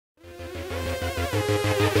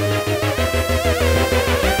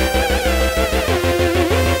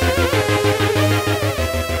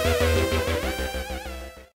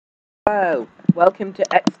Hello, welcome to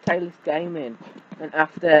X Taylor's Gaming. And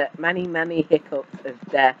after many hiccups of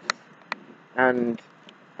death and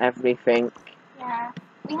everything, Yeah,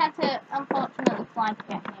 we had to unfortunately fly to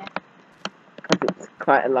get here. because it's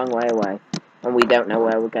quite a long way away, and we don't know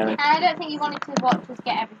where we're going. And I don't think you wanted to watch us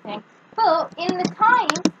get everything. But in the time,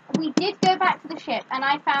 we did go back to the ship, and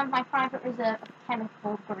I found my private reserve of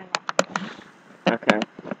chemical grenades. Okay.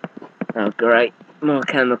 Oh, great. More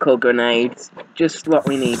chemical grenades. Just what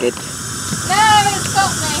we needed. No, it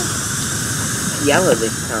got me. Yellow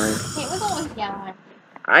this time. It was always yellow.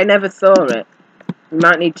 I never saw it. You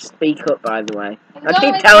might need to speak up, by the way. It was I keep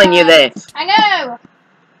always telling you yellow. this. I know.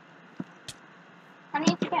 I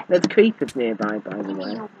need to get. There's creepers nearby, by the Give me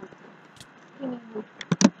way. your wood. Give me wood.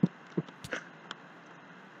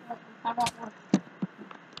 I want wood.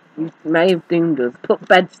 You may have doomed us. Put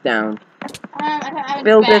beds down. I don't have any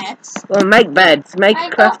Build beds. us. Well, make beds. Make a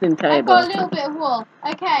crafting table. I've got a little bit of wool.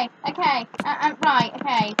 Okay. Right,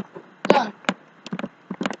 okay. Done.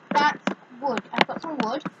 That's wood. I've got some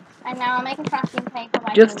wood. And now I'll make a crafting table.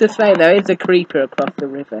 Just to say, there is a creeper across the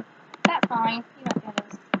river. That's fine. You don't get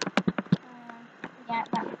us. Yeah,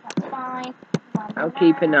 that's fine. I'll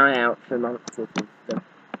keep an eye out for monsters and stuff.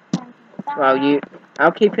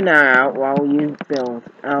 I'll keep an eye out while you build.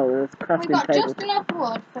 Oh, there's a crafting We've got table. just enough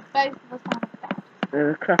wood for both of us to have a bed.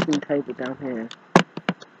 There's a crafting table down here.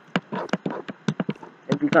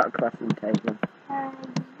 Have you got a crafting table?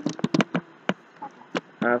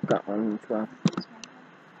 I've got one as well.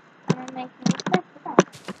 I'm making a bed for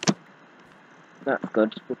that. That's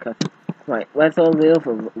good, because... Wait, where's all the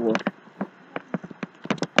other wood?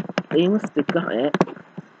 You must have got it.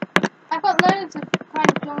 I've got loads of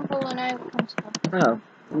kind of jungle and oak and stuff. Oh,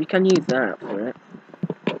 we can use that for it.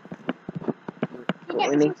 You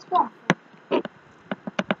get me some swamp.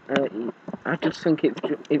 I just think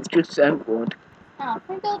it's just oak wood. Oh,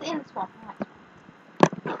 can we build in the swamp?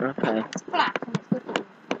 Okay. It's flat and it's good to use.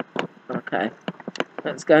 Okay.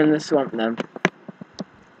 Let's go in the swamp then.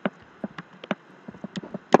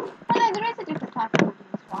 Oh no, there is a different type of wood in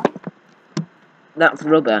the swamp. That's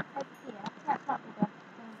rubber. Over here. That's not rubber.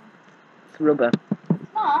 It's rubber.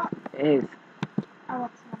 It's not? It is. I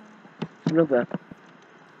want some. It's rubber.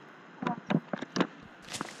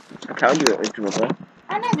 I told you it was rubber.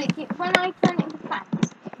 I know, but when I turn it into plants,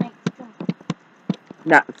 it makes jungle.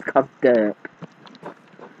 That's called dirt.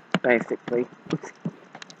 Basically.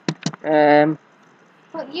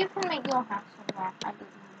 But you can make your house somewhere. I didn't.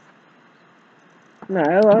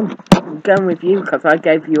 No, I'm going with you because I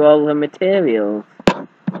gave you all the materials.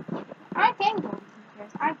 I gave you all these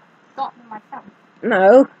materials. I got them myself.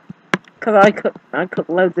 No, because I cut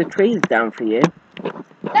loads of trees down for you.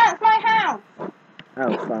 That's my house!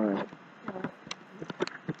 Oh, fine.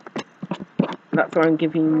 That's why I'm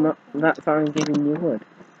giving you wood.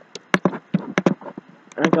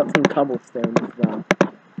 I got some cobblestone as well.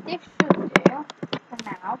 This should do for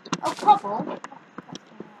now. Oh, cobble.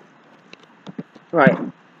 Right,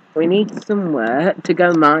 we need somewhere to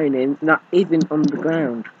go mining that isn't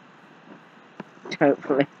underground.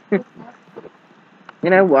 Hopefully. You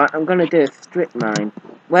know what? I'm gonna do a strip mine.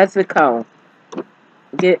 Where's the coal?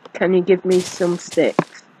 Can you give me some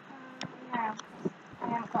sticks? No, I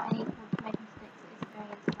haven't got any for making sticks. It's going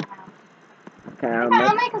into the house. Okay,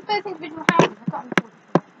 I'll make us both individual houses. I've got them.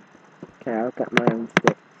 Okay, I'll get my own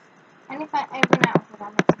sticks. And if I run out of wood,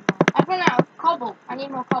 I'll make some more. I've run out of cobble. I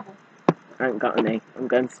need more cobble. I ain't got any. I'm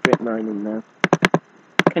going strip mining now.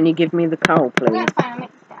 Can you give me the coal, please? That's fine. I'll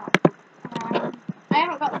make this out. I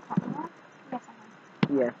haven't got the cobble. Yes, I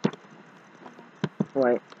have. Yeah.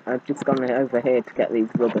 Wait, I've just gone over here to get these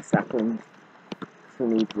rubber saplings. So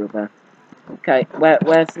we need rubber. Okay,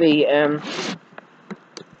 where's the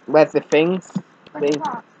things? Where's the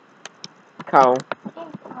what? Coal.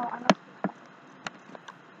 Oh, I'm not.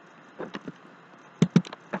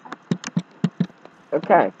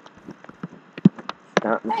 Okay.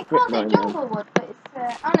 Start the It strip calls it mining. jungle wood, but it's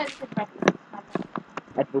oh no, this is redwood.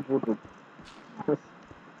 Edward Woodward.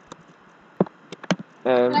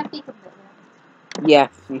 Can I speak a bit here? Yes,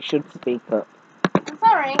 you should speak up. I'm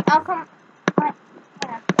sorry, I'll come. Right,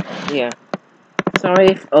 Yeah. Sorry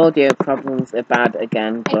if audio problems are bad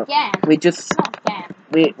again, but we just not again.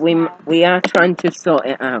 we are trying to sort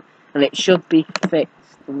it out, and it should be fixed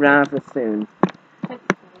rather soon.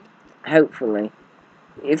 Hopefully.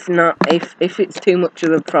 If not, if it's too much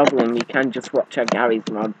of a problem, you can just watch our Gary's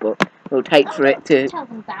mod, but it'll take for it to. Tell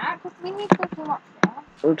them that, because we need them to watch it.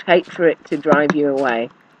 It'll take for it to drive you away.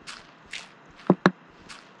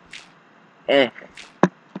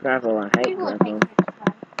 Gravel, I hate gravel.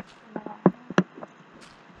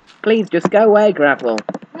 Please just go away, gravel.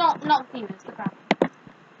 Not viewers, the gravel.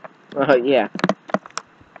 Well, yeah.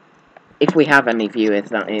 If we have any viewers,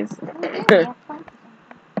 that is. We do, we have 20 something.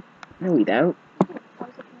 No, we don't. We do. I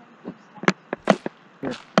was looking at the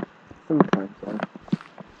view stats. Sometimes, though.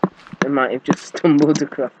 They might have just stumbled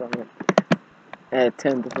across on it.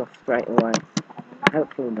 Turned us off straight away.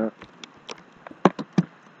 Hopefully not.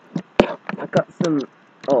 I got some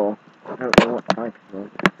ore. I don't know what type of ore.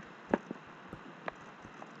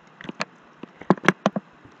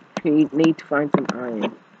 We need to find some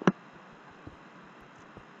iron.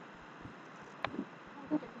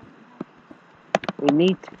 We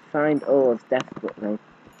need to find ores desperately.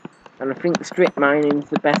 And I think strip mining is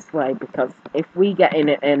the best way, because if we get in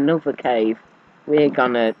another cave, we're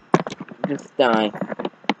gonna just die.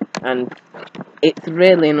 And it's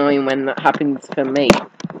really annoying when that happens for me.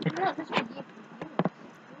 Not just for you.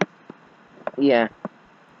 Yeah.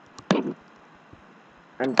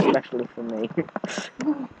 And especially for me.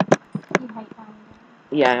 You hate mining.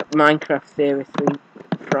 Yeah, Minecraft seriously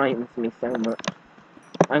frightens me so much.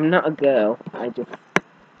 I'm not a girl, That's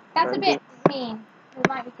a bit mean. There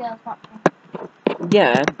might be girls watching.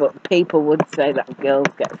 Yeah, but people would say that girls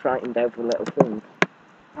get frightened over little things.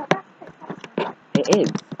 Well, that's a bit sexy. It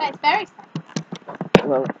is. But it's very sexy.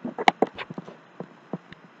 Well,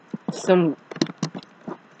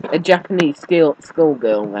 a Japanese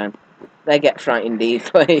schoolgirl then, they get frightened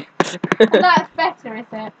easily. Well, that's better, is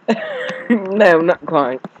it? No, not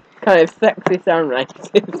quite. Kind of sexist and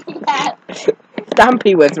racist. Yeah.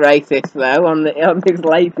 Stampy was racist though on his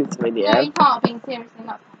latest video. No, you can't be seriously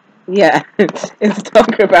not. Yeah, it's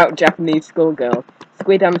talking about Japanese schoolgirl.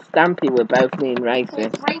 Squid and Stampy were both being So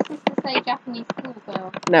racist. it's racist to say Japanese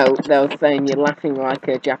schoolgirl. No, they were saying you're laughing like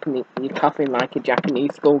a Japanese, you're coughing like a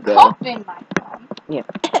Japanese schoolgirl. Coughing like one. Yeah.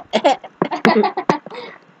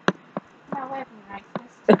 No, we're being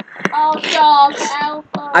racist. Oh, dog, help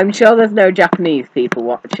us. I'm sure there's no Japanese people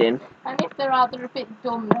watching. And if there are, they're a bit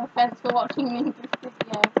dumb. No offence for watching an English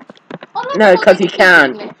video. Oh, No, because you English.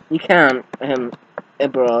 can't. You can't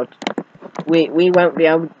abroad. We won't be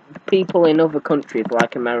able. People in other countries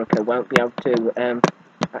like America won't be able to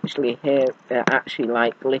actually hear, actually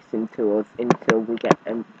like listen to us until we get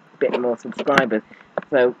a bit more subscribers.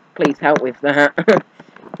 So please help with that.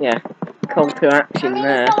 Yeah, call to action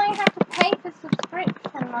there. It's not like I have to pay for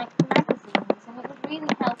subscription like magazines, and it would really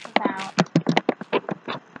help us out.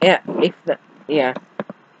 Yeah, yeah.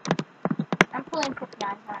 I'm pulling puppy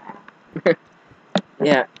eyes right now.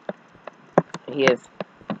 Yeah, he is.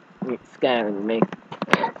 It's scaring me.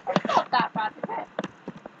 It's not that bad, is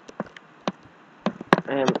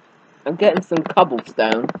it? I'm getting some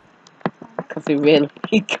cobblestone, because we really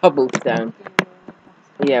need cobblestone.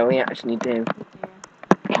 Yeah, we actually do.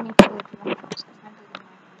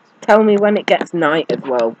 Tell me when it gets night as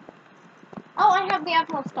well. Oh, I have the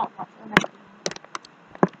Admiral stopwatch.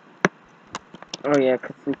 Oh yeah,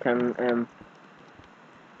 because we can,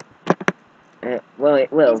 well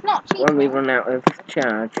it will, It's not cheating. when we run out of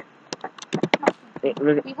charge. We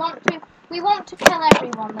want to tell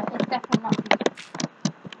everyone that it's definitely not cheating.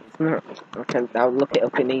 It's not. Okay, I'll look it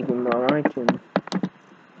up in even more items.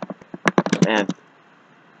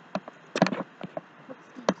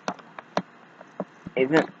 Is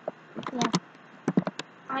it? Yeah.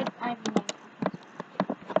 I renamed it.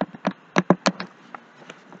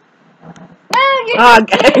 No, you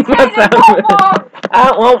Okay, I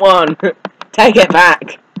don't want one. Take it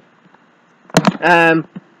back. I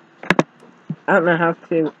don't know how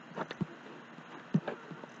to.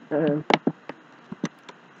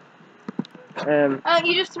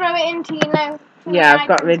 You just throw it into, you know. Yeah, I've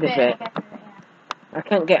got rid of it. I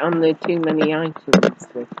can't get on the too many items.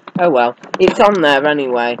 Oh well, it's on there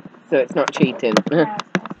anyway, so it's not cheating. No, it's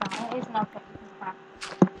not. It is not that you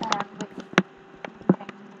can craft.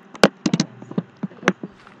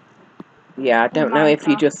 Yeah, I don't know if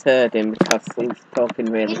you just heard him because he's talking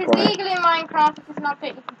really quiet. It is legal in Minecraft. It is not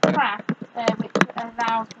that you can craft, which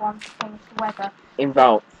allows one to change the weather. In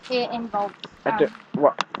Voltz. In Voltz.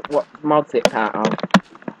 What mod's it part of?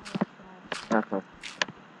 Okay.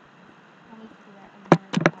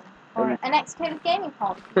 Or an Executive Gaming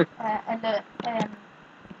Pod alert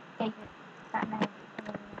gave it that name.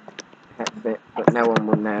 That's it, but no one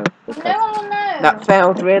will know. No one will know. That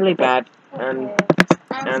failed really bad, and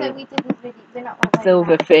so we didn't really. We're not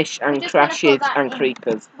silverfish and crashes and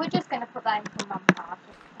creepers. We're just going to put that into a montage.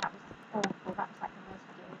 That was awful. That was like the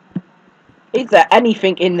most videos. Is there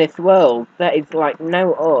anything in this world that is like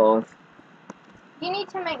no ores? You need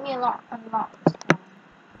to make me a lot.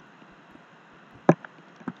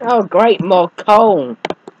 Oh great, more coal.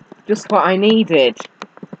 Just what I needed.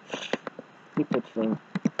 Stupid thing.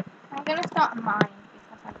 I'm going to start a mine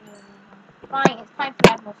because I really need one. Right, it's time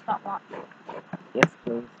to add more stopwatch. Yes,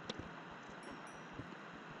 please.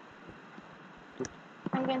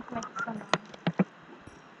 I'm going to make a sunrise.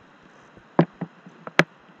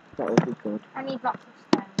 That would be good. I need lots of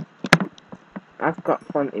stone. I've got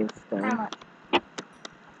plenty of How stone. much?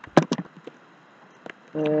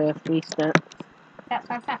 3 steps. That's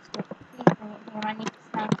fantastic. Please bring it here. I need to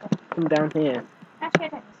smelter it. Come down here. Actually, I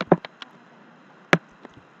don't need to.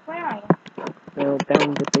 Where are you?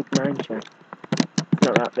 Down the big mine shaft. It's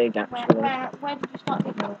not that big, actually. Where did you start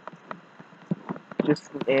digging it? Just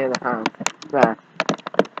near the house. There.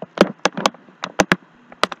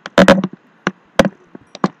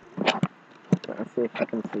 Let's see if I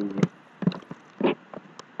can see you.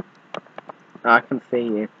 I can see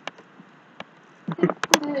you.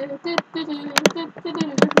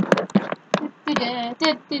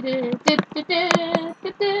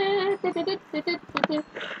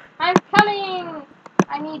 I'm coming!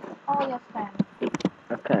 I need all your stone.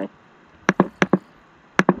 Okay.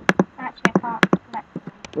 Actually, I can't collect them.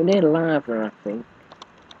 We're near lava, I think.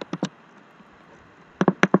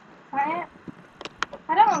 Right?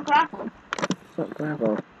 I don't want gravel. It's not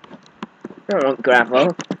gravel. I don't want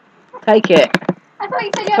gravel. Take it. I thought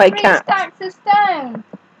you said you Play had 3 catch. stacks of stone.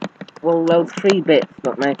 Well, those 3 bits,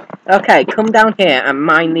 but mate. Okay, come down here and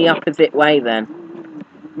mine the opposite way then.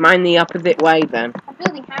 Mine the opposite way then. I'm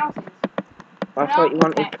building houses. I thought you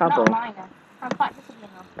wanted cobble. Not a miner. I'm quite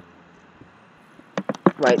disciplined.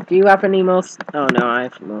 Wait, do you have any more? Oh no, I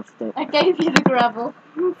have more sticks. I gave you the gravel.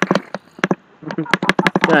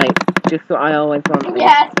 Right, just what I always wanted.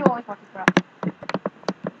 Yes, you always wanted gravel.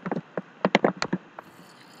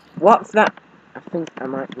 What's that? I think I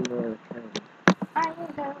might be near a cave. I will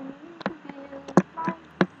go to build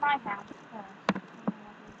my house first.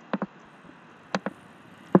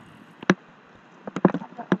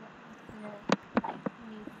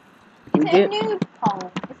 Is it a nude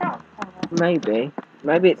pole? Is that what it's called? Maybe.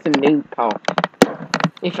 Maybe it's a new pot.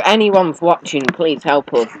 If anyone's watching, please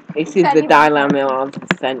help us. This is the dilemma of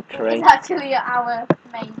the century. It's actually our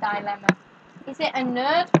main dilemma. Is it a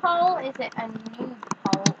nerd pole? Is it a nude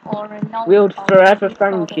pole? Or a null We would pole? forever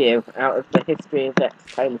thank you out of the history of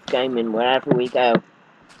Xtailus Gaming wherever we go.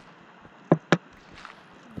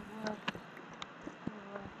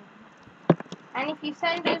 And if you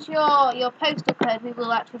send us your postal code, we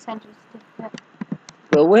will actually send you a certificate.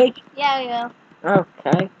 Will we? Yeah,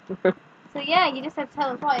 Okay. So yeah, you just have to tell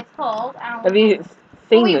us what it's called. And Have you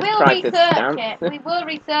seen we this will price of research stamps? it. We will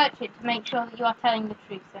research it to make sure that you are telling the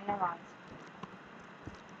truth, so no lies.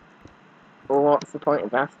 Well, what's the point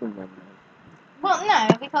of asking them then? Well, no,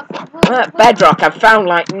 because Bedrock, I've found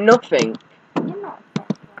like nothing. You're not a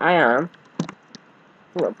bedrock. I am.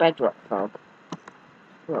 What, bedrock fog?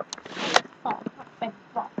 What? Oh, not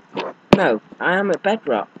bedrock. No, I am at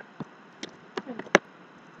bedrock.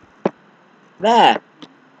 There.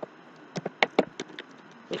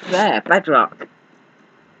 It's there, bedrock.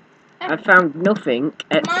 I found nothing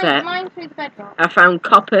except mine through the bedrock. I found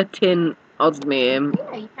copper, tin, osmium,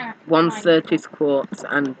 Yeah, you can. 1/30 quartz,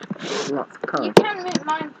 and lots of coal. You can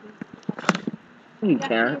mine through the bedrock. You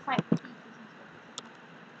can. Use, like, pieces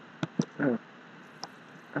and stuff.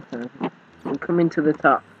 Oh. Okay. I'm coming to the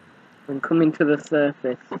top. I'm coming to the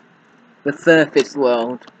surface. The surface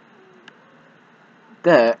world.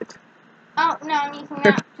 Dirt. Oh, no, I'm using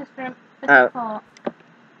that just for support.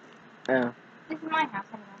 Oh. This is my house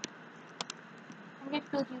anyway. I'm going to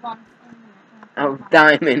build you one in a minute. Out of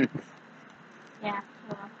diamonds. Yeah,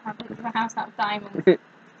 sure. I'll build you a house out of diamonds. When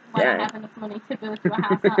I have enough money to build you a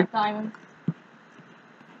house out of diamonds.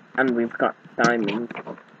 And we've got diamonds.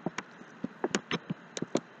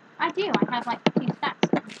 I do. I have like 2 stacks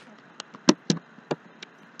of them.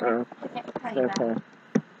 Oh. Okay.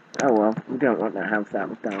 Oh well, we don't want that house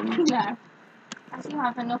out of diamonds. No. I do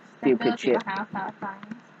have enough to build you a house out of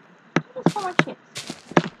diamonds. Just full of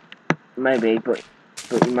chips. Maybe, but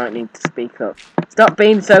you might need to speak up. Stop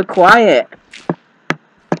being so quiet!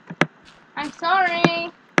 I'm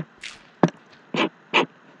sorry!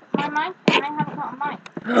 My mic? I haven't got a mic.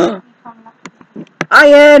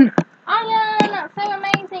 Iron! Iron! That's so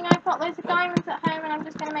amazing! I've got loads of diamonds at home and I'm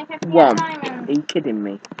just going to make everything out of diamonds. Are you kidding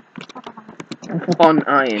me? 1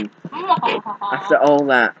 iron. After all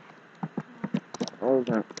that. All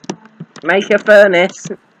that. Make a furnace!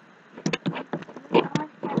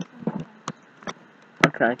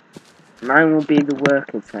 Okay. Mine will be the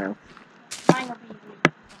worker's house. Mine will be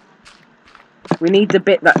the... We need the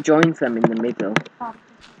bit that joins them in the middle. You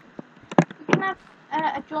can have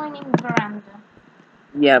a adjoining veranda.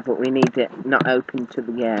 Yeah, but we need it not open to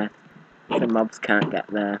the air. So mobs can't get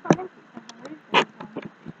there.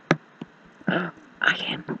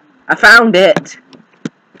 Iron. I found it!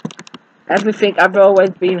 Everything I've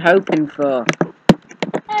always been hoping for.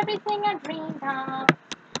 Everything I dreamed of.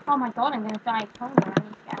 Oh my god, I'm gonna die of hunger. I need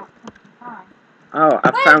to get out pumpkin pie. Oh, I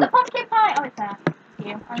Where's found... the pumpkin pie? Oh, it's there. Thank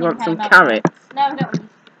you. Do you want some carrots? No, I don't want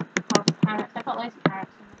these horrible carrots. I've got loads of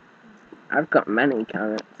carrots. I've got many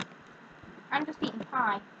carrots. I'm just eating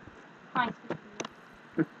pie. Pie's good for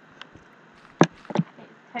you.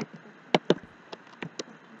 It's toasted.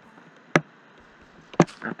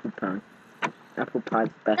 Apple pie. Apple pie's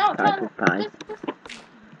the best No, type of pie. just...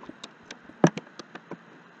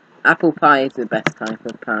 Apple pie is the best type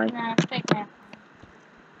of pie. No, straight there.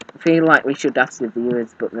 I feel like we should ask the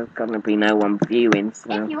viewers, but there's gonna be no one viewing,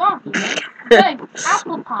 so... If you are viewing, go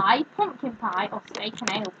apple pie, pumpkin pie, or steak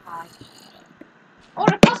and ale pie. Or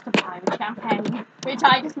a custard pie with champagne, which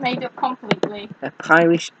I just made up completely. A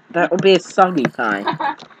pie that would be a soggy pie.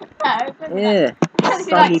 No, Yeah,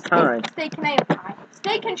 soggy pie. Steak and ale pie.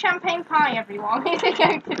 Steak and champagne pie, everyone. Is it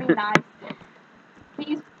going to be nice?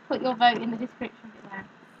 Please put your vote in the description below.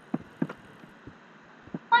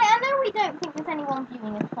 I know we don't think there's anyone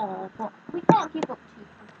viewing at all, but we can't give up too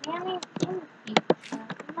quickly. I mean, in the future,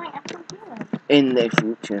 we might have some viewers. In the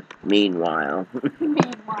future. Meanwhile.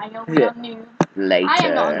 Meanwhile, we are noobs. Later. I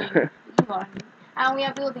am not a noob. You are a noob. And we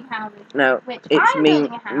are building houses. No, which it's I'm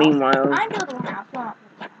building a house. meanwhile. I'm building a house. You're not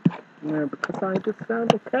building a house. No, because I just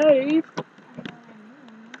found a cave.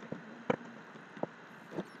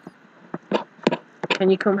 Can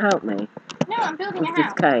you come help me? No, I'm building with a this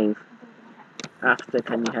house. cave. After,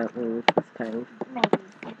 can you help me with this cave? Maybe.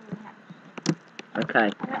 Okay.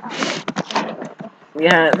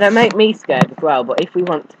 Yeah, they make me scared as well, but if we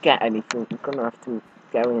want to get anything, we're gonna have to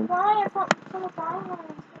go in. Why? I've got some of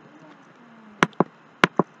diamonds.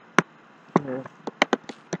 Yeah.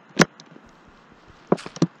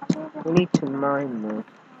 We need to mine more.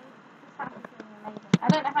 I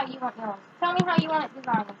don't know how you want yours. Tell me how you want it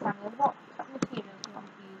designed, Samuel. What materials do you want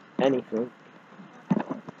to use? Anything.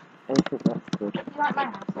 Anything that's good. Do you like my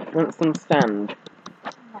house? Want some sand?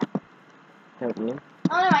 No. Don't you?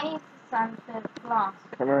 Oh no, I need sand for glass.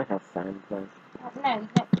 Can I have sand then? No, you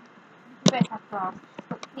don't. You both have glass.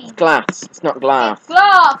 But please. It's glass. It's not glass. It's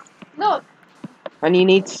glass! Look! And you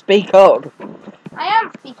need to speak up. I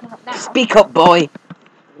am speaking up now. Speak up, boy.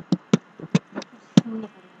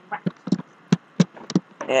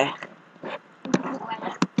 Yeah.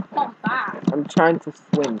 Not bad. I'm trying to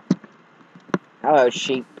swim. Hello,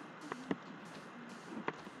 sheep.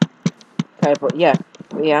 Okay, but yeah,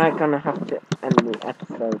 we are gonna have to end the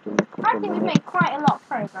episode in a couple I of think we've minutes. made quite a lot of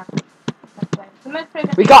progress. The most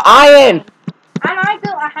progress We got iron! And I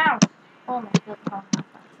built a house. Almost built a house.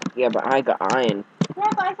 Yeah, but I got iron. Yeah,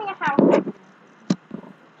 but I think a house.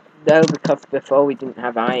 No, because before we didn't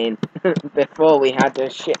have iron. Before we had a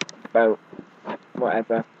ship boat.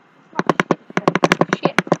 Whatever.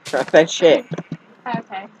 Shit. I said ship.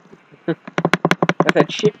 Okay. I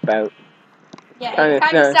said ship boat. Yeah, it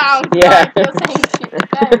kind of sounds yeah. like you're saying ship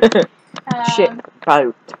boat. Ship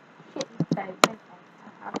boat. Ship boat, okay.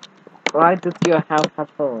 Why does your house have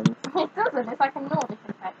horns? It doesn't, it's like a Nordic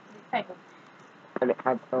effect. It's And it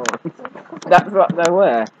had horns. That's what they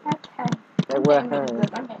were. okay. They I'm were getting really horns.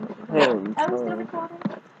 good. I'm getting really good. Are we still recording?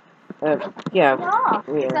 Yeah.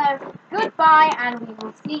 We are. So, goodbye, and we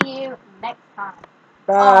will see you next time.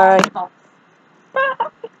 Bye. Voltz.